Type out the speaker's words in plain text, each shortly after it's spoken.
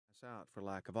out for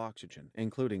lack of oxygen,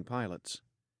 including pilots.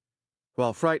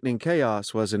 While frightening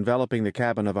chaos was enveloping the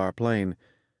cabin of our plane,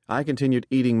 I continued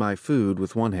eating my food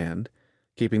with one hand,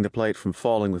 keeping the plate from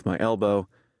falling with my elbow,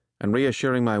 and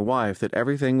reassuring my wife that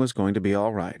everything was going to be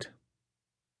all right.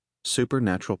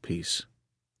 Supernatural peace.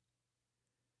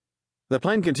 The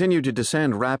plane continued to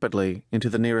descend rapidly into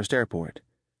the nearest airport.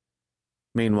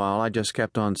 Meanwhile, I just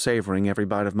kept on savoring every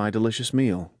bite of my delicious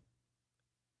meal.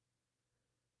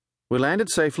 We landed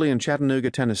safely in Chattanooga,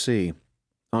 Tennessee,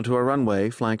 onto a runway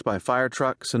flanked by fire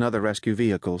trucks and other rescue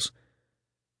vehicles.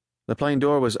 The plane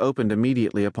door was opened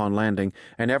immediately upon landing,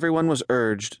 and everyone was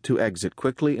urged to exit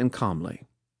quickly and calmly.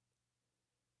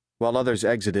 While others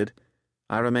exited,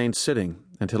 I remained sitting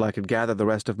until I could gather the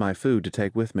rest of my food to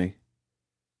take with me.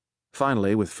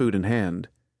 Finally, with food in hand,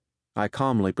 I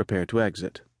calmly prepared to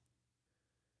exit.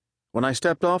 When I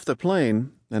stepped off the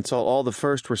plane and saw all the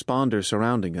first responders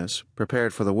surrounding us,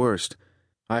 prepared for the worst,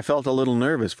 I felt a little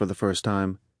nervous for the first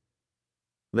time.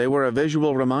 They were a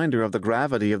visual reminder of the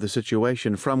gravity of the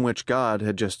situation from which God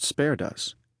had just spared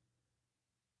us.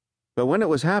 But when it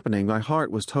was happening, my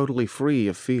heart was totally free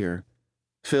of fear,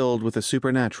 filled with a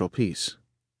supernatural peace.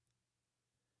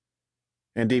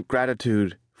 In deep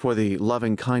gratitude for the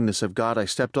loving kindness of God, I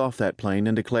stepped off that plane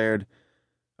and declared,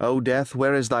 "O death,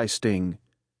 where is thy sting?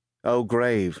 O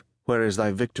grave, where is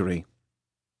thy victory?"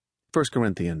 1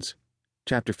 Corinthians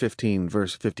chapter 15,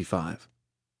 verse 55.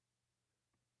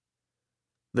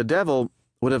 The devil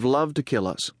would have loved to kill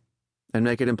us and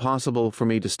make it impossible for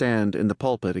me to stand in the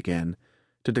pulpit again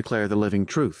to declare the living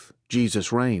truth: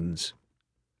 Jesus reigns.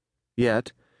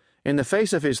 Yet, in the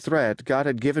face of his threat, God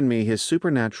had given me his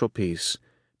supernatural peace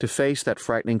to face that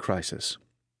frightening crisis.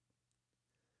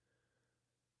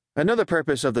 Another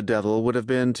purpose of the devil would have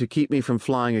been to keep me from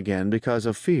flying again because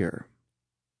of fear.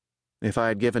 If I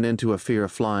had given in to a fear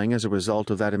of flying as a result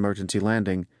of that emergency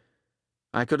landing,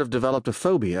 I could have developed a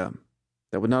phobia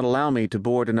that would not allow me to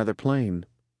board another plane.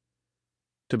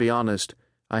 To be honest,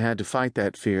 I had to fight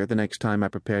that fear the next time I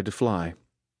prepared to fly.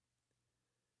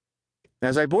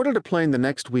 As I boarded a plane the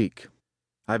next week,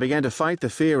 I began to fight the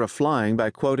fear of flying by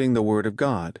quoting the Word of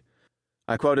God.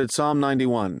 I quoted Psalm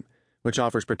 91, which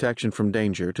offers protection from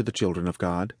danger to the children of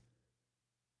God.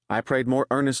 I prayed more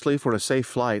earnestly for a safe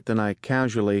flight than I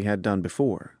casually had done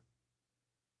before.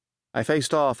 I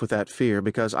faced off with that fear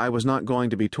because I was not going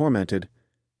to be tormented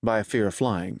by a fear of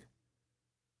flying.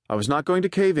 I was not going to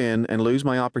cave in and lose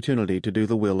my opportunity to do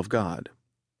the will of God.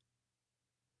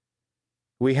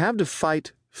 We have to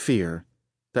fight fear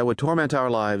that would torment our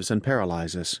lives and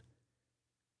paralyze us.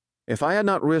 If I had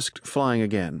not risked flying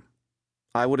again,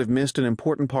 I would have missed an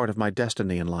important part of my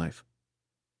destiny in life.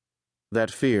 That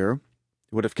fear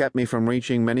would have kept me from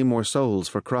reaching many more souls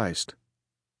for Christ.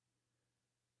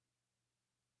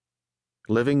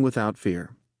 Living without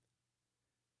fear.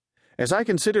 As I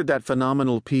considered that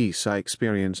phenomenal peace I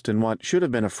experienced in what should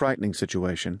have been a frightening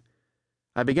situation,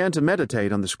 I began to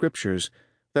meditate on the scriptures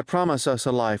that promise us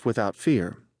a life without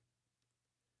fear.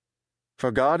 For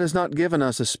God has not given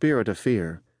us a spirit of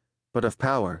fear, but of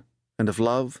power and of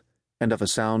love and of a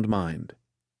sound mind.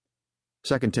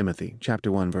 2 Timothy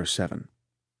chapter 1, verse 7.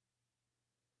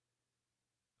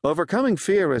 Overcoming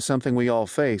fear is something we all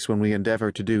face when we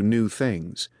endeavor to do new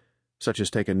things, such as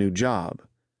take a new job,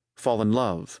 fall in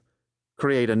love,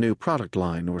 create a new product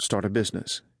line, or start a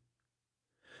business.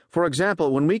 For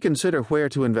example, when we consider where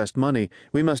to invest money,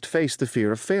 we must face the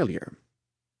fear of failure.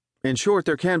 In short,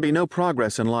 there can be no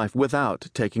progress in life without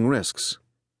taking risks.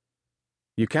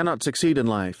 You cannot succeed in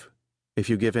life if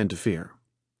you give in to fear.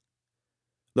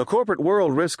 The corporate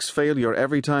world risks failure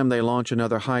every time they launch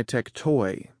another high-tech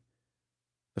toy.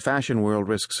 The fashion world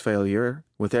risks failure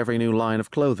with every new line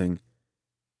of clothing.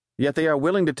 Yet they are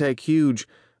willing to take huge,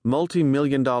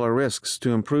 multi-million-dollar risks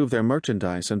to improve their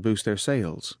merchandise and boost their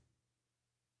sales.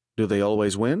 Do they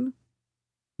always win?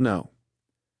 No.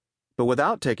 But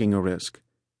without taking a risk,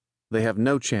 they have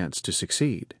no chance to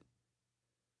succeed.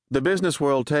 The business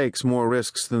world takes more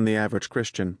risks than the average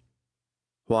Christian.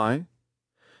 Why?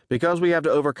 Because we have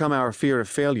to overcome our fear of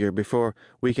failure before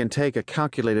we can take a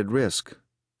calculated risk.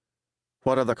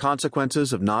 What are the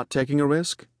consequences of not taking a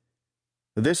risk?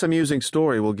 This amusing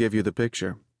story will give you the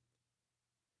picture.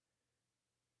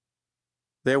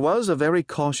 There was a very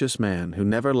cautious man who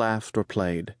never laughed or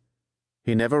played.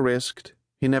 He never risked,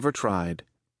 he never tried,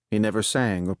 he never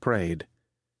sang or prayed.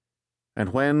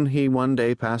 And when he one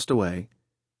day passed away,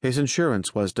 his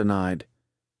insurance was denied,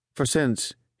 for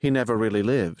since he never really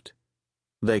lived,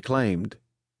 they claimed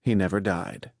he never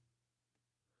died.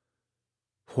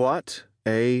 What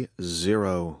a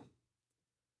zero!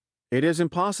 It is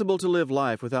impossible to live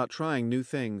life without trying new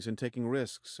things and taking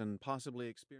risks and possibly experiencing